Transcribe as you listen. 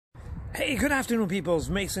Hey, good afternoon, peoples.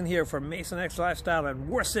 Mason here from Mason X Lifestyle, and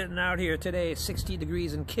we're sitting out here today, 60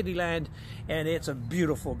 degrees in Kittyland, and it's a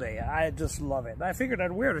beautiful day. I just love it. I figured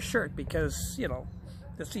I'd wear the shirt because, you know,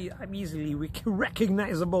 to see I'm easily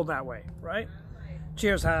recognizable that way, right?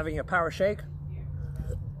 Cheers, having a power shake.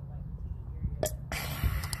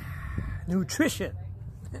 Nutrition.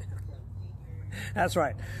 That's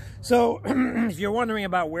right. So, if you're wondering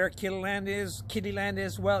about where Kittyland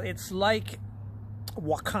is, well, it's like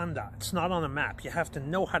Wakanda. It's not on a map. You have to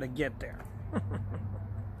know how to get there.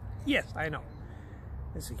 Yes, I know.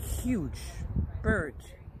 It's a huge bird.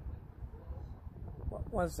 What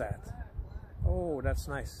was that? Oh, that's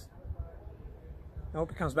nice. I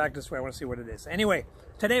hope it comes back this way. I want to see what it is. Anyway,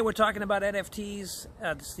 today we're talking about NFTs.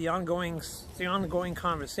 It's the ongoing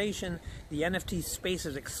conversation. The NFT space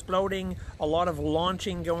is exploding. A lot of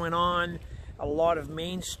launching going on. A lot of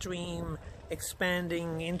mainstream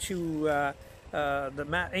expanding into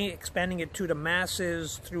expanding it to the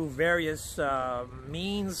masses through various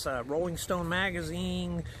means. Rolling Stone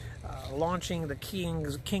magazine launching the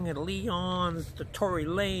King of Leon's, the Tory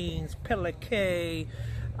Lanes, Peliquet,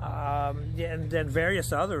 and then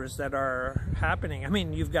various others that are happening. I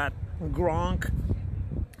mean, you've got Gronk,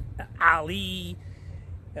 Ali,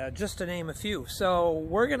 just to name a few. So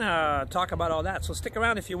we're gonna talk about all that. So stick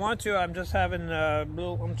around if you want to. I'm just having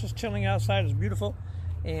I'm just chilling outside. It's beautiful.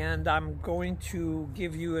 And I'm going to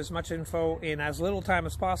give you as much info in as little time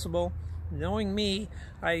as possible. Knowing me,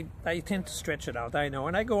 I tend to stretch it out, I know,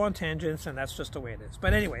 and I go on tangents, and that's just the way it is.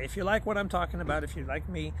 But anyway, if you like what I'm talking about, if you like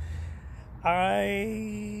me,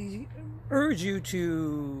 I urge you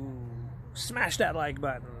to smash that like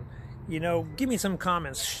button. You know, give me some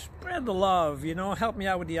comments, spread the love, you know, help me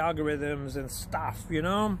out with the algorithms and stuff, you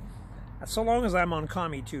know. So long as I'm on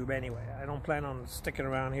CommieTube anyway. I don't plan on sticking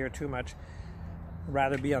around here too much.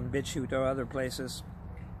 Rather be on BitChute or other places.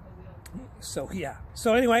 So yeah.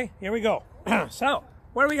 So anyway, here we go. So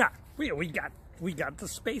what do we got? We got the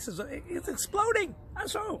spaces. It's exploding.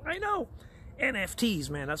 So I know.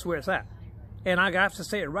 NFTs, man. That's where it's at. And I have to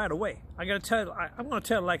say it right away. I'm gonna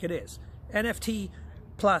tell it like it is. NFT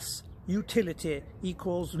plus utility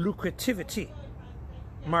equals lucrativity.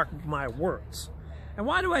 Mark my words. And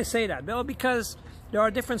why do I say that? Well, because there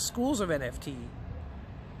are different schools of NFTs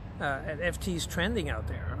trending out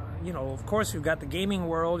there. You know, of course, you've got the gaming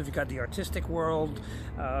world, you've got the artistic world,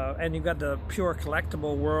 and you've got the pure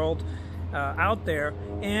collectible world out there.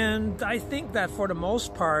 And I think that for the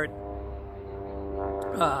most part,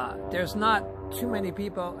 there's not too many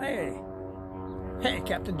people. Hey,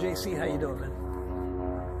 Captain JC, how you doing, man?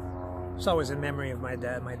 It's always in memory of my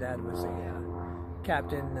dad. My dad was a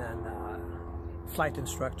captain and flight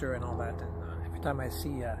instructor and all that. And every time I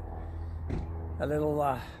see a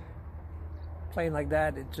little plane like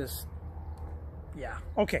that, it just, yeah.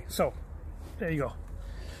 Okay, so there you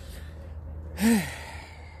go.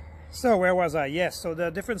 So where was I? Yes, so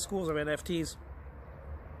the different schools of NFTs,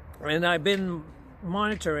 and I've been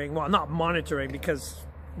monitoring, well, not monitoring because,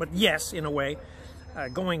 but yes, in a way,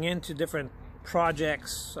 going into different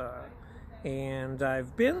projects, and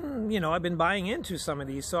I've been buying into some of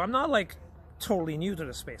these, so I'm not like totally new to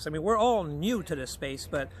the space. I mean, we're all new to this space,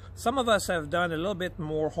 but some of us have done a little bit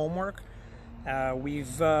more homework.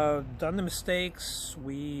 We've done the mistakes,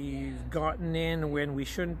 we've gotten in when we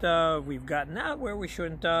shouldn't have, we've gotten out where we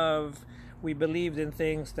shouldn't have, we believed in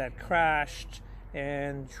things that crashed,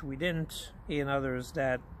 and we didn't in others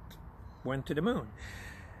that went to the moon.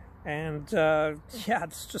 And yeah,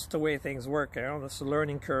 it's just the way things work, you know, it's a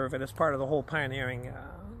learning curve, and it's part of the whole pioneering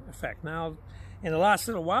effect. Now, in the last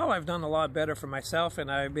little while, I've done a lot better for myself,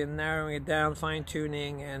 and I've been narrowing it down,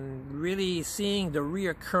 fine-tuning, and really seeing the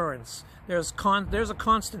reoccurrence. There's a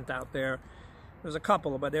constant out there. There's a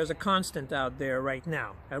couple, but there's a constant out there right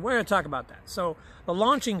now. And we're going to talk about that. So the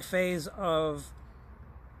launching phase of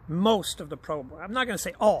most of the I'm not going to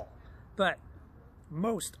say all, but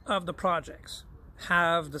most of the projects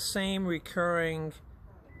have the same recurring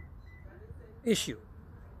issue.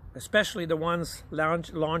 Especially the ones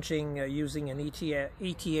launching using an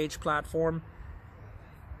ETH platform.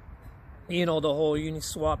 You know, the whole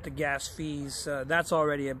Uniswap, the gas fees, that's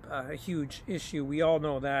already a huge issue. We all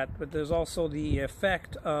know that. But there's also the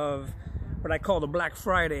effect of what I call the Black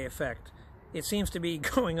Friday effect. It seems to be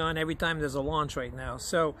going on every time there's a launch right now.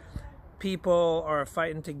 So people are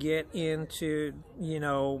fighting to get into, you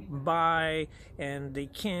know, buy, and they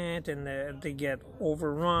can't, and they get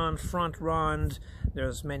overrun, front-run.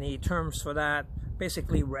 There's many terms for that.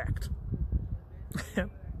 Basically wrecked.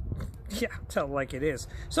 Yeah, tell it like it is.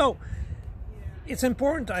 So it's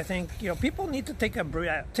important, I think, you know, people need to take a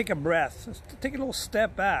breath, take a little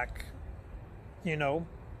step back, you know,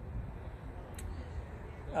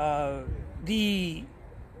 The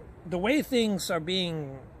way things are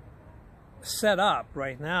being set up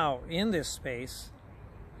right now in this space,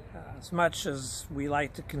 as much as we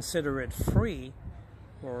like to consider it free,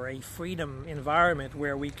 or a freedom environment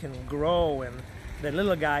where we can grow and the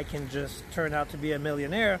little guy can just turn out to be a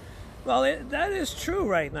millionaire, well, that is true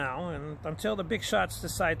right now, and until the big shots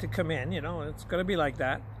decide to come in, it's going to be like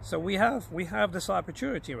that. So we have this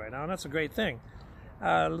opportunity right now, and that's a great thing.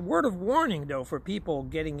 Word of warning, though, for people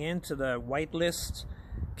getting into the whitelist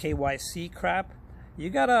KYC crap, you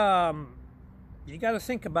gotta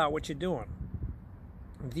think about what you're doing.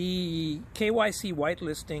 The KYC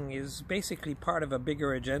whitelisting is basically part of a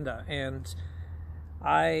bigger agenda, and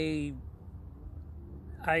I'm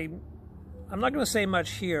not going to say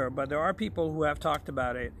much here, but there are people who have talked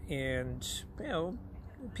about it, and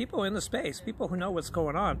people in the space, people who know what's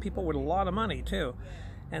going on, people with a lot of money too.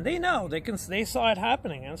 And they know, they saw it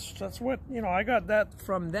happening, and that's what, I got that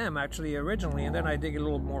from them actually originally, and then I did a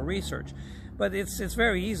little more research. But it's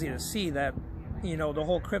very easy to see that, the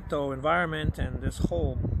whole crypto environment and this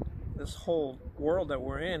whole world that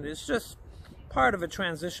we're in is just part of a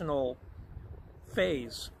transitional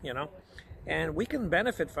phase, and we can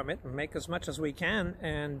benefit from it and make as much as we can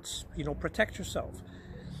and, protect yourself.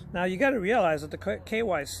 Now, you got to realize that the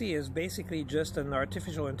KYC is basically just an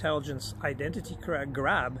artificial intelligence identity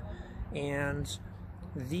grab, and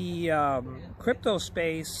the crypto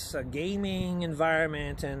space, gaming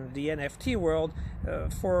environment, and the NFT world,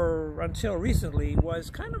 until recently, was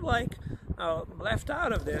kind of like left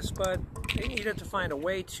out of this, but they needed to find a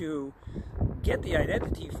way to get the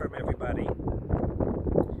identity from everybody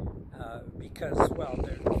because, well,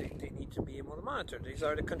 they need to be able to monitor. These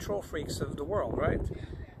are the control freaks of the world, right?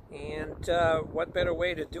 And what better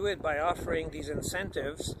way to do it by offering these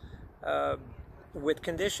incentives with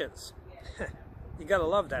conditions? You gotta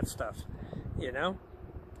love that stuff,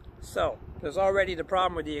 So there's already the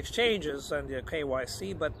problem with the exchanges and the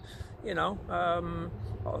KYC, but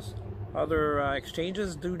other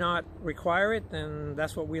exchanges do not require it, and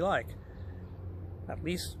that's what we like. At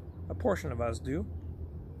least a portion of us do.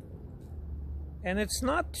 And it's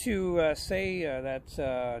not to say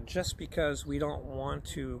that just because we don't want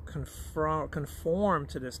to conform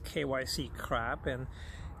to this KYC crap and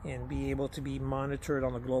be able to be monitored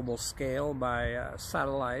on a global scale by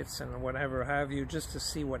satellites and whatever have you, just to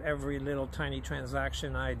see what every little tiny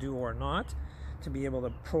transaction I do or not, to be able to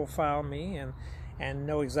profile me and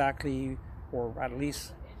know exactly, or at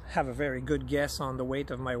least have a very good guess on the weight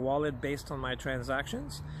of my wallet based on my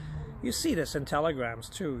transactions. You see this in telegrams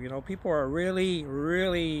too. People are really,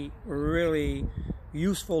 really, really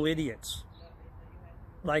useful idiots.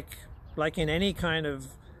 Like in any kind of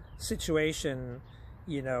situation,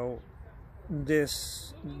 the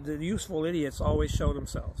useful idiots always show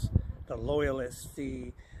themselves. The loyalists,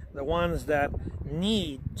 the ones that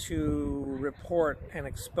need to report and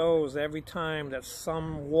expose every time that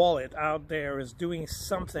some wallet out there is doing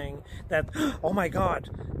something that, oh my God,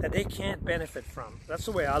 that they can't benefit from. That's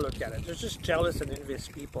the way I look at it. They're just jealous and envious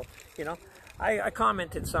people, I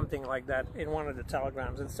commented something like that in one of the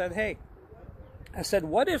telegrams and said, hey, I said,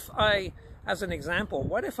 what if as an example,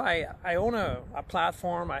 what if I own a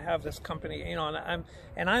platform, I have this company, and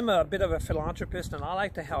I'm a bit of a philanthropist, and I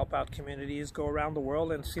like to help out communities, go around the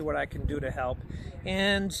world and see what I can do to help.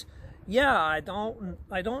 And yeah, I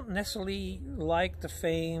don't necessarily like the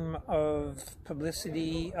fame of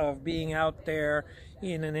publicity, of being out there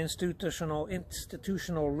in an institutional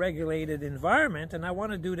regulated environment, and I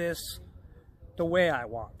want to do this the way I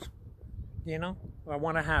want. I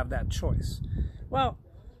want to have that choice. Well,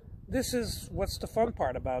 this is the fun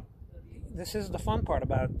part about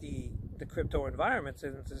the crypto environment,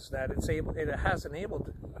 is that it has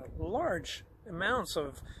enabled large amounts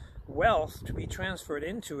of wealth to be transferred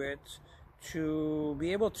into it, to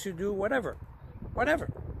be able to do whatever,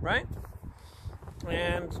 right?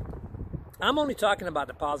 And I'm only talking about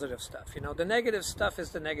the positive stuff. The negative stuff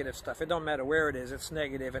is the negative stuff. It don't matter where it is, it's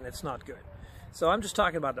negative and it's not good. So I'm just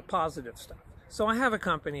talking about the positive stuff. So I have a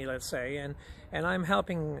company, let's say, and I'm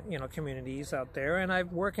helping, communities out there, and I'm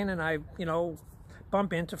working, and I,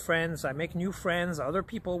 bump into friends, I make new friends, other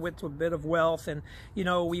people with a bit of wealth, and,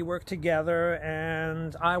 we work together,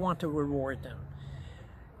 and I want to reward them.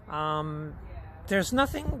 There's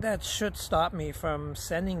nothing that should stop me from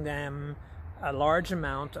sending them a large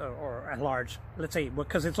amount, let's say,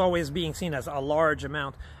 because it's always being seen as a large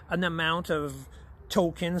amount, an amount of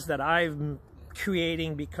tokens that I'm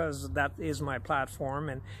creating because that is my platform,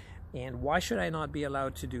 and why should I not be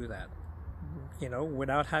allowed to do that? you know,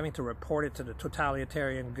 without having to report it to the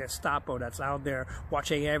totalitarian Gestapo that's out there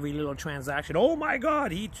watching every little transaction. Oh my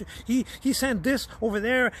God, he sent this over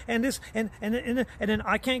there and this and then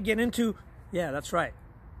I can't get into. Yeah, that's right,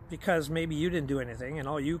 because maybe you didn't do anything and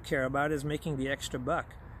all you care about is making the extra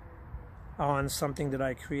buck on something that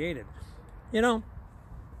I created. You know,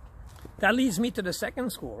 that leads me to the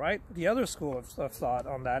second school, right? The other school of thought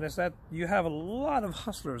on that is that you have a lot of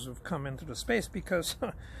hustlers who've come into the space because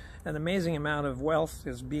an amazing amount of wealth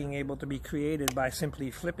is being able to be created by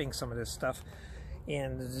simply flipping some of this stuff.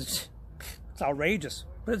 And it's outrageous,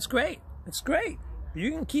 but it's great. It's great.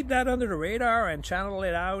 You can keep that under the radar and channel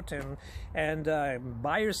it out and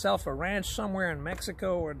buy yourself a ranch somewhere in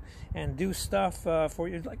Mexico and do stuff for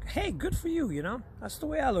you. Like, hey, good for you, you know? That's the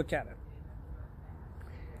way I look at it.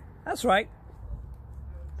 That's right.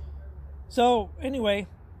 So anyway,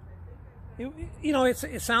 you know,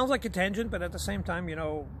 it sounds like a tangent, but at the same time, you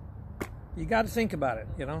know, you got to think about it.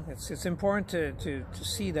 You know, it's important to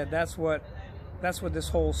see that that's what this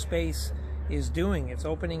whole space is doing. It's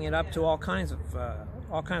opening it up to all kinds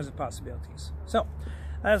of possibilities. So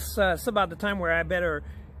that's about the time where I better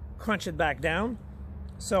crunch it back down.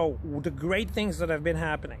 So the great things that have been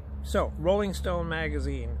happening. So Rolling Stone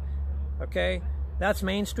magazine, okay. That's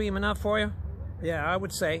mainstream enough for you? Yeah, I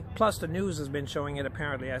would say. Plus the news has been showing it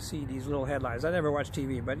apparently. I see these little headlines. I never watch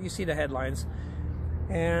TV, but you see the headlines.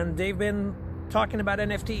 And they've been talking about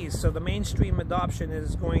NFTs. So the mainstream adoption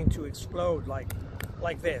is going to explode like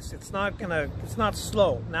this. It's not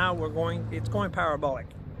slow. Now it's going parabolic.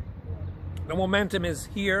 The momentum is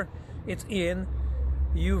here. It's in.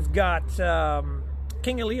 You've got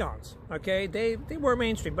King of Leon's, okay? They were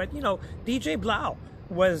mainstream, but you know, DJ Blau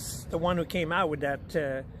was the one who came out with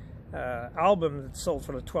that album that sold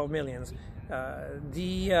for the 12 millions.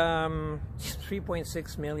 The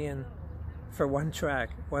 3.6 million for one track,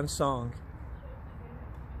 one song.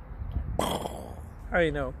 I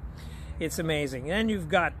know. It's amazing. And you've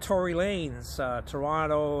got Tory Lanez,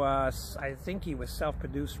 Toronto, I think he was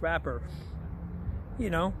self-produced rapper. You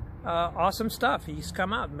know, awesome stuff. He's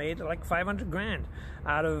come out, made like 500 grand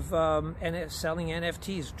out of selling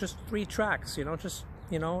NFTs. Just 3 tracks, you know, just,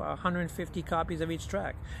 you know, 150 copies of each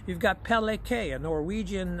track. You've got Pelle K, a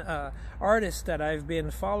Norwegian artist that I've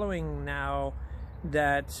been following now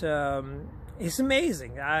that is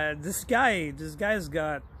amazing. This guy's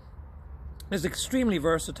is extremely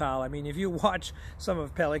versatile. I mean, if you watch some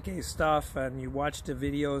of Pelle K's stuff and you watch his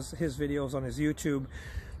videos on his YouTube,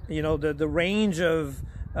 you know, the range of,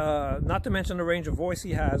 not to mention the range of voice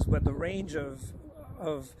he has, but the range of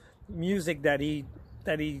music that he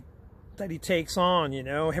takes on, you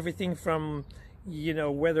know, everything from, you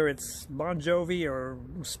know, whether it's Bon Jovi or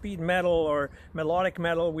speed metal or melodic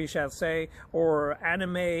metal, we shall say, or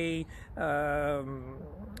anime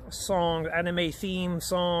songs, anime theme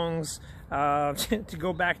songs, to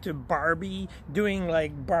go back to Barbie, doing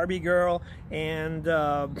like Barbie Girl and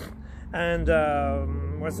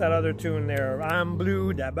what's that other tune there? I'm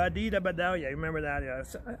blue, da ba dee da ba da. Yeah, you remember that? Yeah,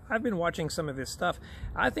 I've been watching some of his stuff.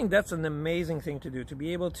 I think that's an amazing thing to do, to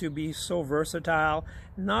be able to be so versatile,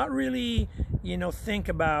 not really, you know, think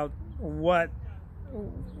about what,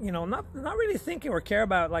 you know, not really thinking or care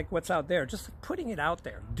about like what's out there, just putting it out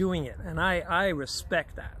there, doing it, and I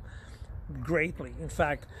respect that greatly. In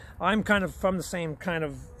fact, I'm kind of from the same kind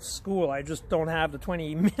of school. I just don't have the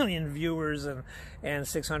 20 million viewers and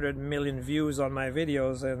 600 million views on my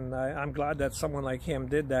videos, and I'm glad that someone like him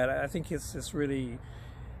did that. I think he's really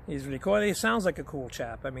cool. He sounds like a cool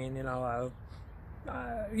chap. I mean, you know,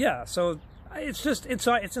 yeah. So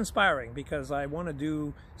it's inspiring because I want to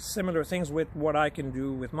do similar things with what I can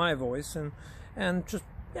do with my voice, and just.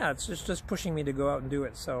 Yeah, it's just pushing me to go out and do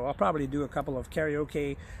it. So I'll probably do a couple of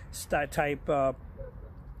karaoke type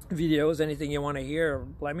videos. Anything you want to hear,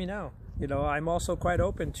 let me know. You know, I'm also quite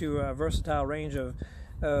open to a versatile range of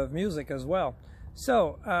music as well.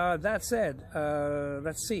 So that said,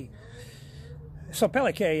 let's see. So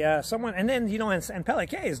Pelle K, someone, and then, you know, and Pelle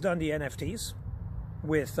K has done the NFTs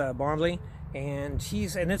with Bondly. And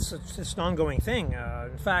it's an ongoing thing.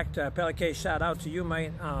 In fact, Pelle K, shout out to you,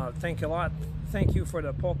 mate. Thank you a lot. Thank you for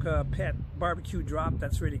the Polka Pet barbecue drop.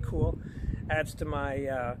 That's really cool. Adds to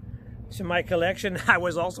my collection. I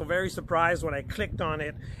was also very surprised when I clicked on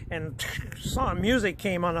it and saw music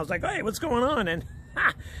came on. I was like, hey, what's going on? And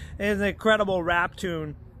it's an incredible rap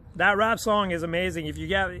tune. That rap song is amazing. If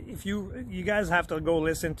you guys have to go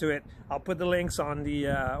listen to it, I'll put the links on the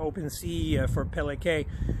OpenSea for Pelle K.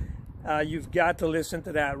 You've got to listen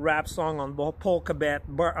to that rap song on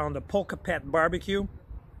the Polka Pet barbecue.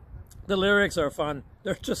 The lyrics are fun.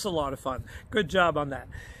 They're just a lot of fun. Good job on that.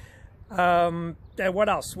 What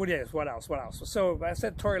else? What else? So I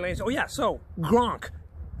said Tory Lanez. Oh yeah, so Gronk,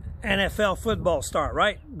 NFL football star,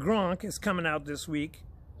 right? Gronk is coming out this week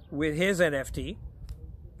with his NFT.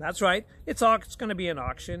 That's right. It's going to be an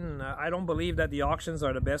auction. I don't believe that the auctions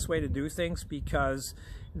are the best way to do things because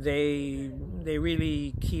they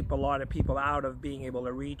really keep a lot of people out of being able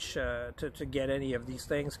to reach to get any of these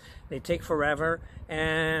things. They take forever,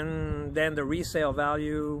 and then the resale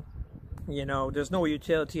value, you know, there's no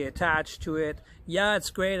utility attached to it. Yeah,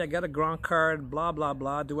 it's great. I got a Gronk card, blah, blah,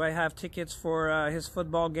 blah. Do I have tickets for his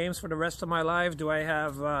football games for the rest of my life? Do I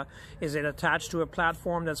have, is it attached to a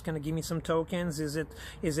platform that's going to give me some tokens? Is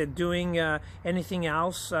it doing anything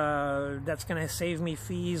else that's going to save me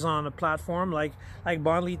fees on a platform like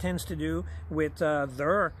Bondly tends to do with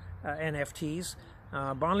their NFTs?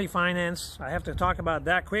 Bondly Finance, I have to talk about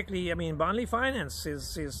that quickly. I mean, Bondly Finance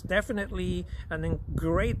is definitely a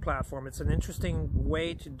great platform. It's an interesting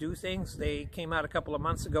way to do things. They came out a couple of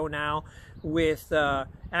months ago now with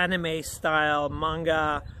anime-style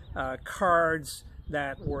manga cards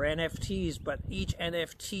that were NFTs, but each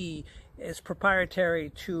NFT is proprietary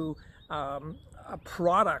to a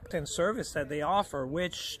product and service that they offer,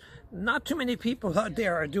 which not too many people out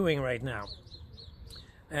there are doing right now.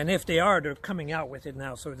 And if they are, they're coming out with it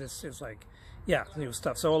now. So this is like, yeah, new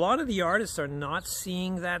stuff. So a lot of the artists are not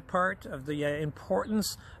seeing that part of the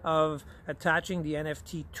importance of attaching the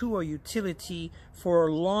NFT to a utility for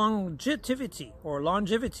longevity,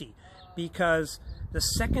 because the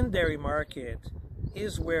secondary market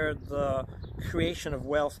is where the creation of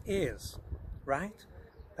wealth is, right?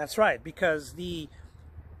 That's right, because the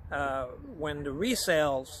when the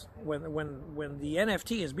resales, when the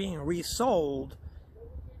NFT is being resold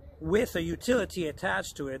with a utility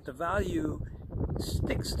attached to it, the value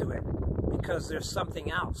sticks to it because there's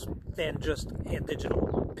something else than just a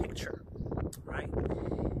digital picture, right?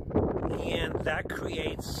 And that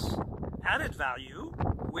creates added value,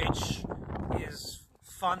 which is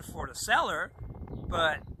fun for the seller,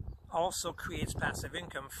 but also creates passive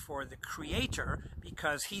income for the creator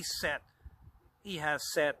because he has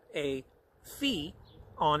set a fee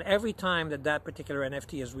on every time that particular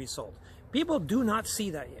NFT is resold. People do not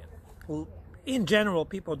see that yet. In general,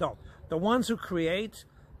 people don't. The ones who create,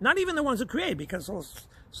 not even the ones who create, because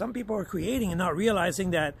some people are creating and not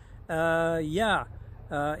realizing that,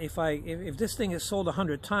 if this thing is sold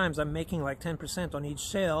 100 times, I'm making like 10% on each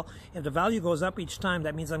sale. If the value goes up each time,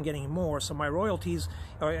 that means I'm getting more. So my royalties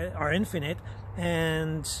are infinite,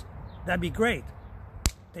 and that'd be great.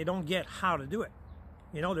 They don't get how to do it.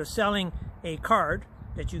 You know, they're selling a card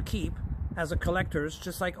that you keep as a collector's,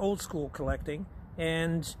 just like old school collecting,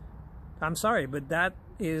 and I'm sorry, but that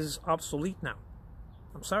is obsolete now.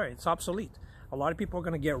 I'm sorry, it's obsolete. A lot of people are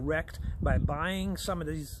going to get wrecked by buying some of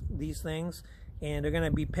these things, and they're going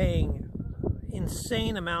to be paying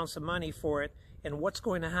insane amounts of money for it. And what's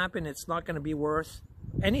going to happen? It's not going to be worth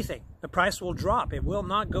anything. The price will drop. It will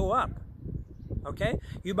not go up. Okay?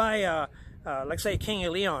 You buy, like say, King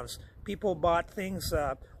of Leon's. People bought things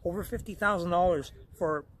over $50,000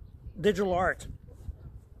 for digital art.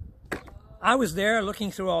 I was there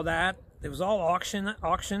looking through all that. It was all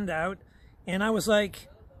auctioned out, and I was like,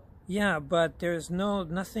 yeah, but there's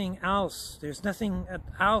nothing else. There's nothing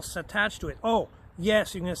else attached to it. Oh,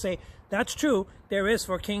 yes, you're going to say, that's true. There is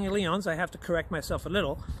for King of Leon's. I have to correct myself a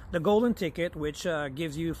little. The golden ticket, which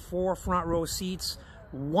gives you 4 front row seats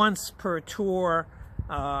once per tour.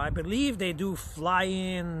 I believe they do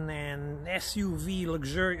fly-in and SUV,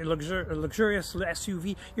 luxurious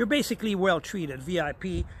SUV. You're basically well treated,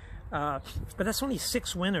 VIP. But that's only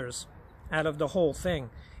 6 winners out of the whole thing,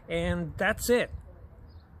 and that's it.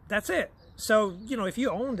 That's it. So, you know, if you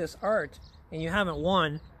own this art and you haven't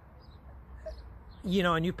won, you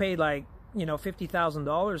know, and you paid like, you know,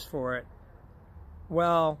 $50,000 for it,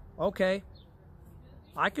 well, okay,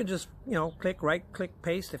 I could just, you know, click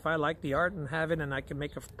paste if I like the art and have it, and I can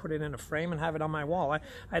put it in a frame and have it on my wall.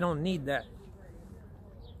 I don't need that.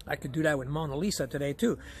 I could do that with Mona Lisa today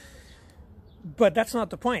too. But that's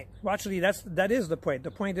not the point. Well, actually, that is the point.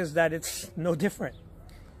 The point is that it's no different.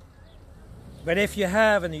 But if you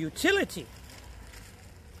have a utility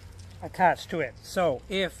attached to it, so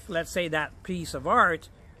if, let's say, that piece of art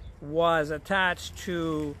was attached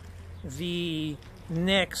to the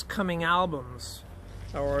next coming albums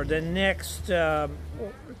or the next, I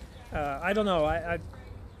don't know, I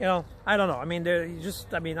don't know. I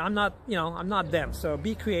mean, I'm not them. So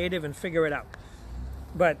be creative and figure it out.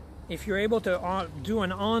 But if you're able to do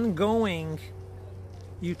an ongoing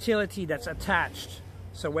utility that's attached,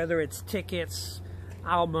 so whether it's tickets,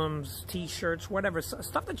 albums, t-shirts, whatever,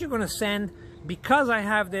 stuff that you're going to send, because I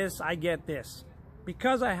have this, I get this.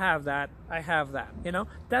 Because I have that, you know?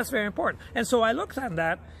 That's very important. And so I looked at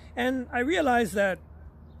that, and I realized that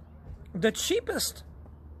the cheapest,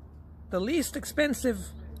 the least expensive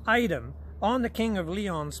item on the King of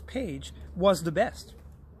Leon's page was the best.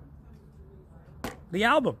 The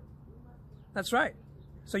album. That's right.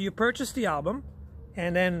 So you purchase the album,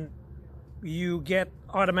 and then you get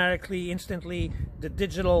automatically, instantly, the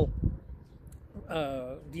digital,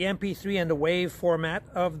 the MP3 and the WAV format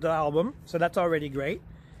of the album. So that's already great.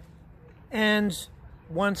 And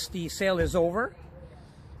once the sale is over,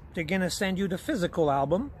 they're going to send you the physical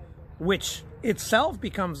album, which itself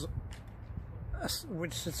becomes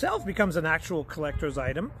an actual collector's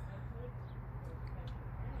item.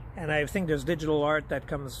 And I think there's digital art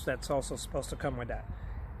that's also supposed to come with that.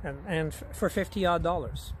 And for $50 odd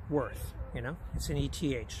worth, you know, it's an ETH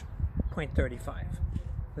 0.35.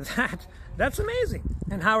 That's amazing.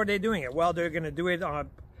 And how are they doing it? Well, they're going to do it on,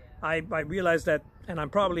 I realize that, and I'm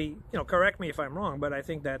probably, you know, correct me if I'm wrong, but I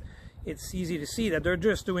think that it's easy to see that they're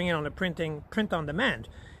just doing it on a print on demand.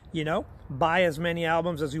 You know, buy as many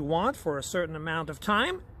albums as you want for a certain amount of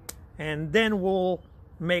time, and then we'll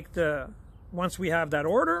make once we have that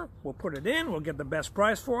order, we'll put it in, we'll get the best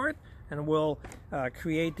price for it, and we'll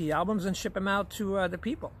create the albums and ship them out to the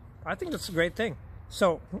people. I think that's a great thing.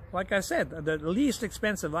 So, like I said, the least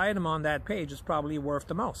expensive item on that page is probably worth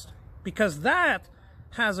the most, because that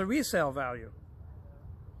has a resale value.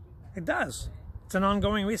 It does. It's an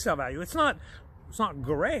ongoing resale value. It's not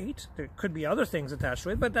great. There could be other things attached to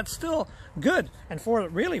it, but that's still good. And for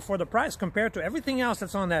the price compared to everything else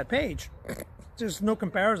that's on that page, there's no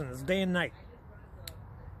comparison. It's day and night.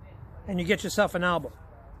 And you get yourself an album.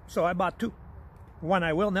 So I bought two. One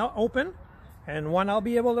I will now open, and one I'll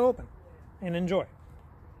be able to open and enjoy.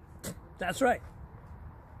 That's right.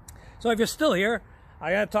 So if you're still here,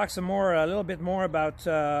 I got to talk a little bit more about,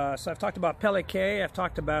 so I've talked about Peliquet, I've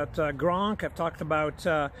talked about Gronk, I've talked about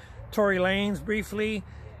Tory Lanez briefly,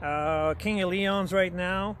 King of Leon's right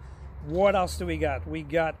now. What else do we got? We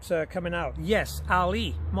got coming out, yes,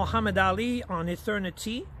 Ali, Muhammad Ali on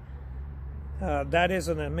Eternity. That is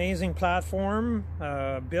an amazing platform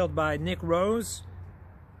built by Nick Rose.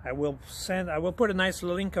 I will put a nice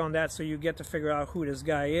link on that so you get to figure out who this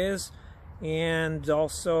guy is. And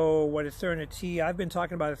also what Eternity, I've been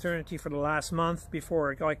talking about Eternity for the last month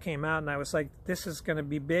before it came out, and I was like, this is going to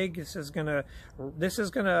be big. This is going to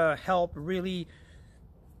help really,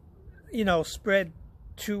 you know, spread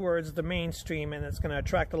towards the mainstream, and it's going to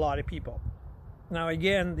attract a lot of people. Now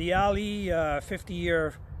again, the Ali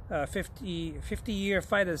 50-year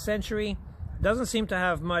fight of the century doesn't seem to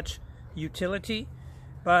have much utility,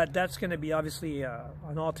 but that's going to be obviously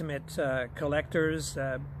an ultimate collector's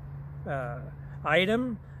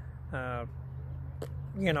item.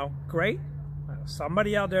 You know, great.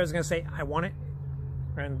 Somebody out there is going to say, I want it,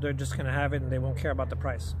 and they're just going to have it, and they won't care about the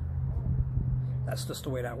price. That's just the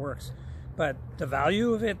way that works. But the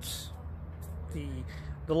value of it, the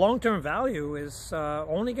long-term value is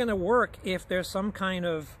only going to work if there's some kind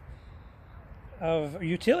of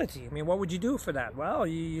utility. I mean, what would you do for that? Well,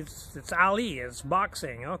 it's Ali, it's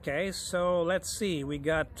boxing. Okay, so let's see. We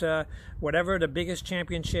got whatever the biggest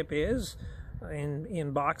championship is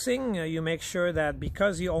in boxing. You make sure that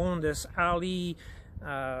because you own this Ali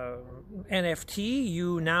NFT,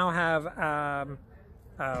 you now have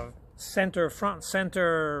a front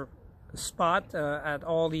center spot at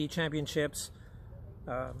all the championships,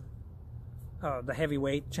 the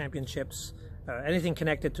heavyweight championships, anything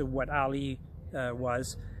connected to what Ali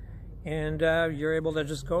was, and you're able to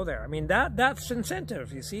just go there. I mean, that's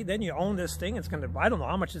incentive. You see, then you own this thing. It's gonna, I don't know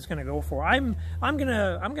how much it's gonna go for. I'm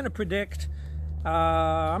gonna predict nothing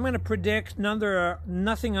under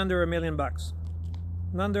 $1 million,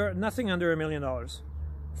 nothing under $1 million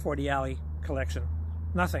for the Ali collection.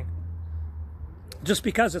 Nothing. Just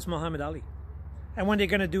because it's Muhammad Ali. And when they're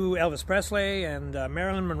gonna do Elvis Presley and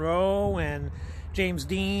Marilyn Monroe and James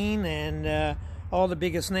Dean and all the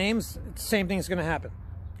biggest names, the same thing is going to happen.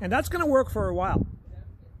 And that's going to work for a while.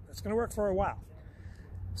 That's going to work for a while.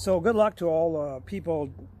 So good luck to all people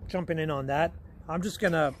jumping in on that. I'm just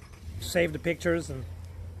going to save the pictures and,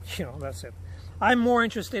 you know, that's it. I'm more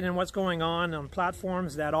interested in what's going on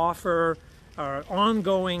platforms that offer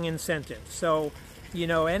ongoing incentives. So, you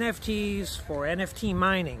know, NFTs for NFT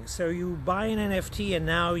mining. So you buy an NFT and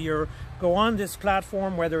now you go on this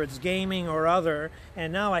platform, whether it's gaming or other,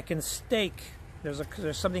 and now I can stake.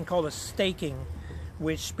 There's something called a staking,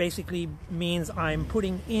 which basically means I'm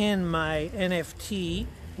putting in my NFT,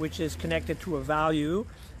 which is connected to a value,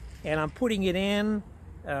 and I'm putting it in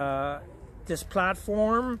this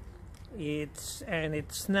platform. It's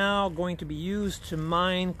now going to be used to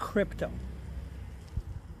mine crypto.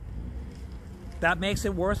 That makes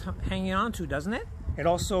it worth hanging on to, doesn't it? It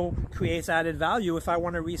also creates added value if I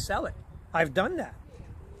want to resell it. I've done that.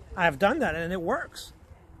 I've done that, and it works.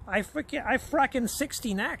 I fracking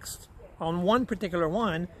 16x'd on one particular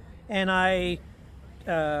one, and I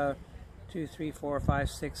 2, 3, 4, 5,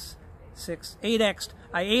 6, 8x'd.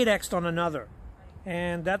 I 8x'd on another,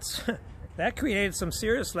 and that's that created some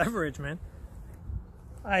serious leverage, man.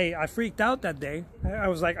 I freaked out that day. I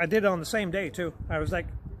was like, I did it on the same day too. I was like,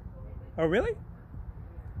 oh really?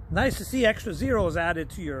 Nice to see extra zeros added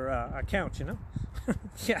to your account, you know?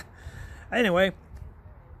 Yeah. Anyway,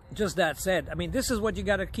 just that said, I mean, this is what you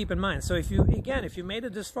got to keep in mind. So if you made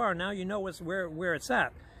it this far, now you know where it's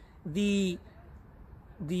at. The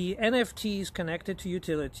NFTs connected to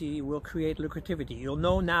utility will create lucrativity. You'll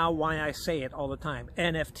know now why I say it all the time.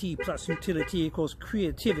 NFT plus utility equals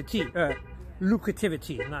creativity,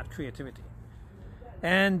 lucrativity, not creativity.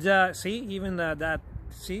 And see, even that,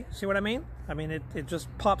 see what I mean? I mean, it just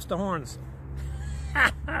pops the horns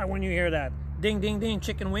when you hear that. Ding, ding, ding,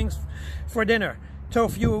 chicken wings for dinner.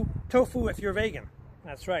 Tofu if you're vegan.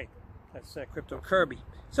 That's right. That's Crypto Kirby.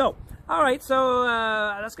 So, all right, so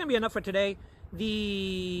that's going to be enough for today.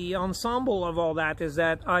 The ensemble of all that is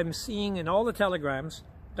that I'm seeing in all the telegrams,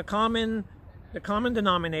 the common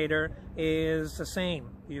denominator is the same.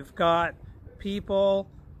 You've got people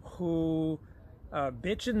who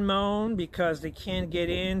bitch and moan because they can't get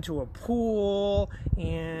into a pool,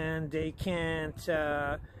 and they can't,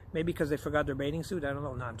 maybe because they forgot their bathing suit, I don't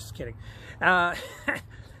know, no, I'm just kidding.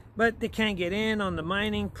 But they can't get in on the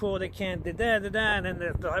mining pool, they can't and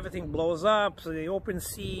then everything blows up, so the open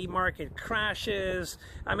sea market crashes.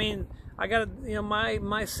 I mean, I gotta, you know,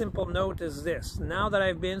 my simple note is this: now that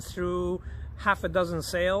I've been through half a dozen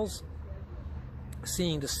sales,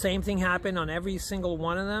 seeing the same thing happen on every single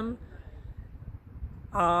one of them,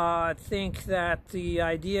 I think that the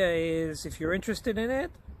idea is, if you're interested in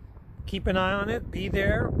it, keep an eye on it, be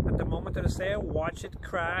there at the moment of the sale, watch it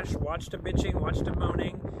crash, watch the bitching, watch the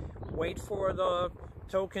moaning, wait for the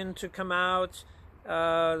token to come out.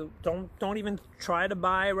 Don't even try to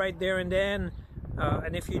buy right there and then.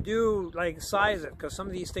 And if you do, like, size it, because some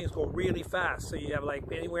of these things go really fast. So you have like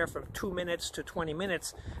anywhere from 2 minutes to 20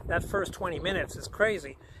 minutes. That first 20 minutes is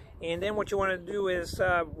crazy. And then what you want to do is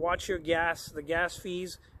watch your the gas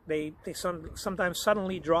fees. They sometimes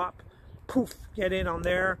suddenly drop. Poof, get in on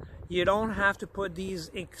there. You don't have to put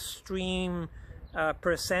these extreme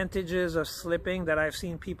percentages of slipping that I've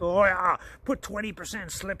seen people, oh yeah, put 20%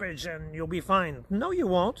 slippage and you'll be fine. No, you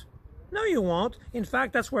won't. No, you won't. In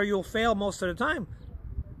fact, that's where you'll fail most of the time.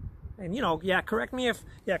 And, you know, correct me,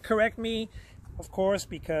 of course,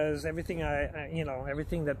 because everything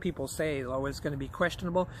everything that people say is always going to be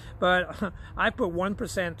questionable. But I put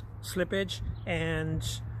 1% slippage, and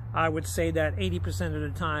I would say that 80% of the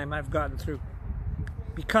time I've gotten through,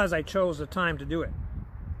 because I chose the time to do it.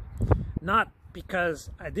 Not because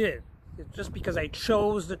I did it. It's just because I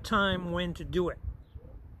chose the time when to do it.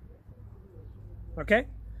 Okay?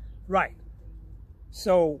 Right.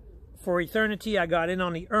 So for Eternity, I got in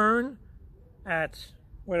on the earn at,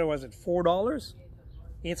 what was it, $4?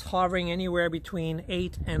 It's hovering anywhere between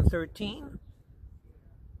 8 and 13.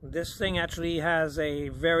 This thing actually has a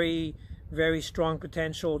very, very strong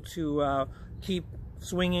potential to keep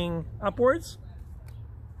swinging upwards.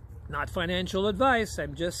 Not financial advice,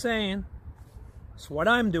 I'm just saying. It's what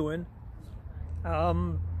I'm doing.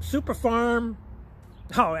 Super Farm.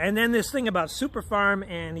 Oh, and then this thing about Super Farm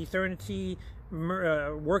and Eternity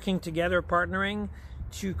working together, partnering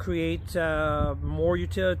to create more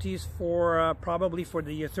utilities for probably for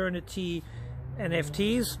the Eternity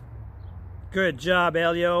NFTs. Good job,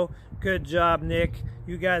 Elio. Good job, Nick.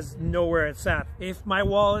 You guys know where it's at. If my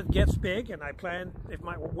wallet gets big, and I plan,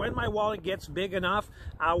 when my wallet gets big enough,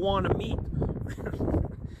 I want to meet.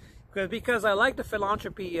 because I like the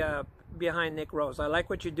philanthropy behind Nick Rose. I like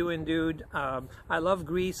what you're doing, dude. I love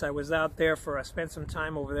Greece. I was out there I spent some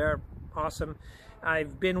time over there. Awesome.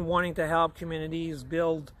 I've been wanting to help communities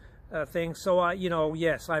build things. So, you know,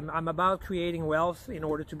 yes, I'm about creating wealth in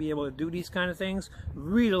order to be able to do these kind of things.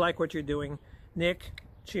 Really like what you're doing, Nick.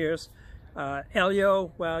 Cheers.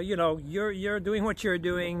 Elio, well, you know, you're doing what you're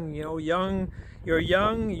doing. You know, you're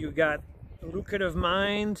young. You got a lucrative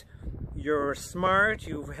mind. You're smart.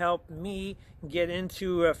 You've helped me get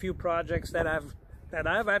into a few projects that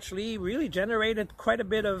I've actually really generated quite a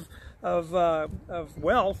bit of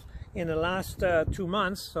wealth in the last 2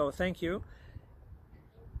 months. So thank you.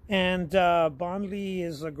 And Bondly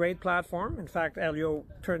is a great platform. In fact, Elio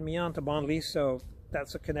turned me on to Bondly, so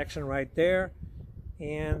that's a connection right there.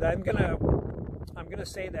 And I'm gonna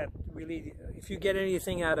say that really, if you get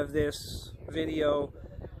anything out of this video,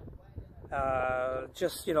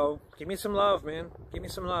 Just, you know, give me some love, man. Give me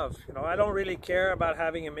some love. You know, I don't really care about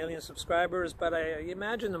having 1 million subscribers, but I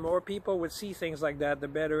imagine the more people would see things like that, the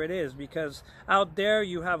better it is, because out there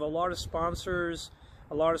you have a lot of sponsors,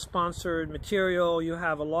 a lot of sponsored material. You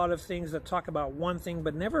have a lot of things that talk about one thing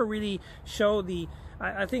but never really show the,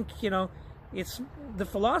 I think, you know, it's, the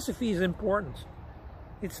philosophy is important.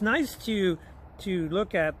 It's nice to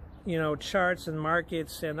look at, you know, charts and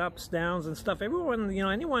markets and ups, downs and stuff. Everyone, you know,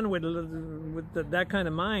 anyone with that kind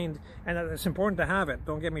of mind, and it's important to have it,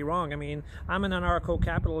 don't get me wrong. I mean, I'm an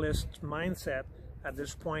anarcho-capitalist mindset at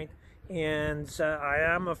this point, and I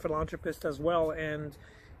am a philanthropist as well, and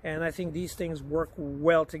I think these things work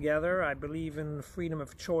well together. I believe in freedom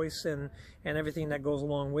of choice and everything that goes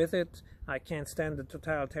along with it. I can't stand the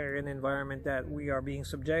totalitarian environment that we are being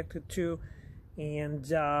subjected to. And,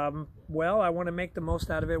 well, I want to make the most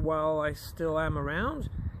out of it while I still am around.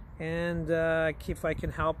 And if I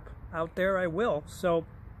can help out there, I will. So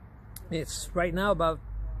it's right now about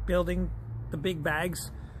building the big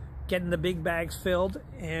bags, getting the big bags filled,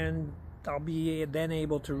 and I'll be then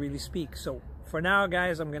able to really speak. So for now,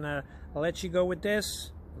 guys, I'm going to let you go with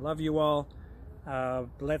this. Love you all.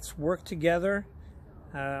 Let's work together.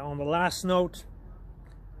 On the last note,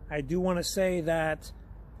 I do want to say that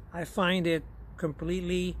I find it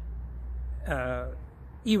completely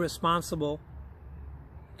irresponsible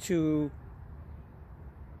to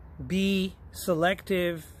be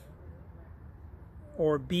selective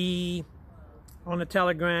or be on a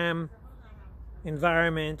Telegram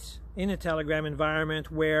environment, in a Telegram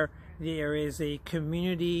environment where there is a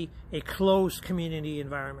community, a closed community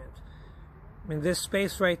environment. In this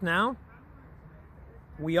space right now,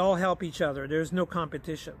 we all help each other. There's no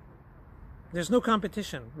competition. There's no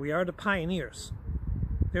competition. We are the pioneers.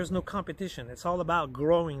 There's no competition. It's all about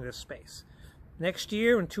growing this space. Next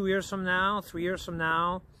year and 2 years from now, 3 years from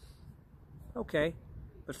now, okay.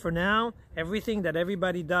 But for now, everything that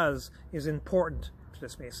everybody does is important to the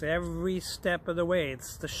space. Every step of the way.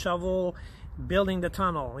 It's the shovel building the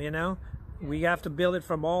tunnel, you know. We have to build it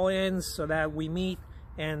from all ends so that we meet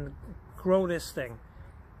and grow this thing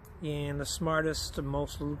in the smartest,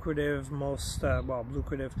 most lucrative,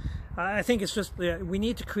 lucrative. I think it's just, we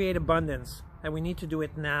need to create abundance, and we need to do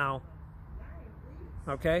it now,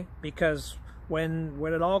 okay? Because when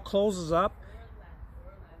it all closes up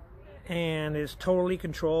and is totally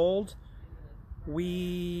controlled,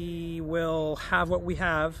 we will have what we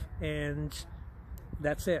have, and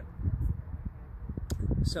that's it.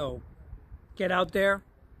 So get out there,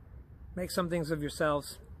 make some things of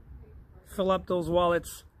yourselves, fill up those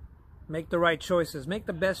wallets, make the right choices, make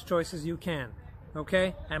the best choices you can,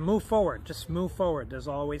 okay? And move forward, just move forward. There's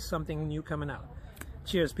always something new coming out.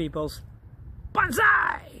 Cheers, peoples.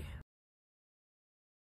 Banzai!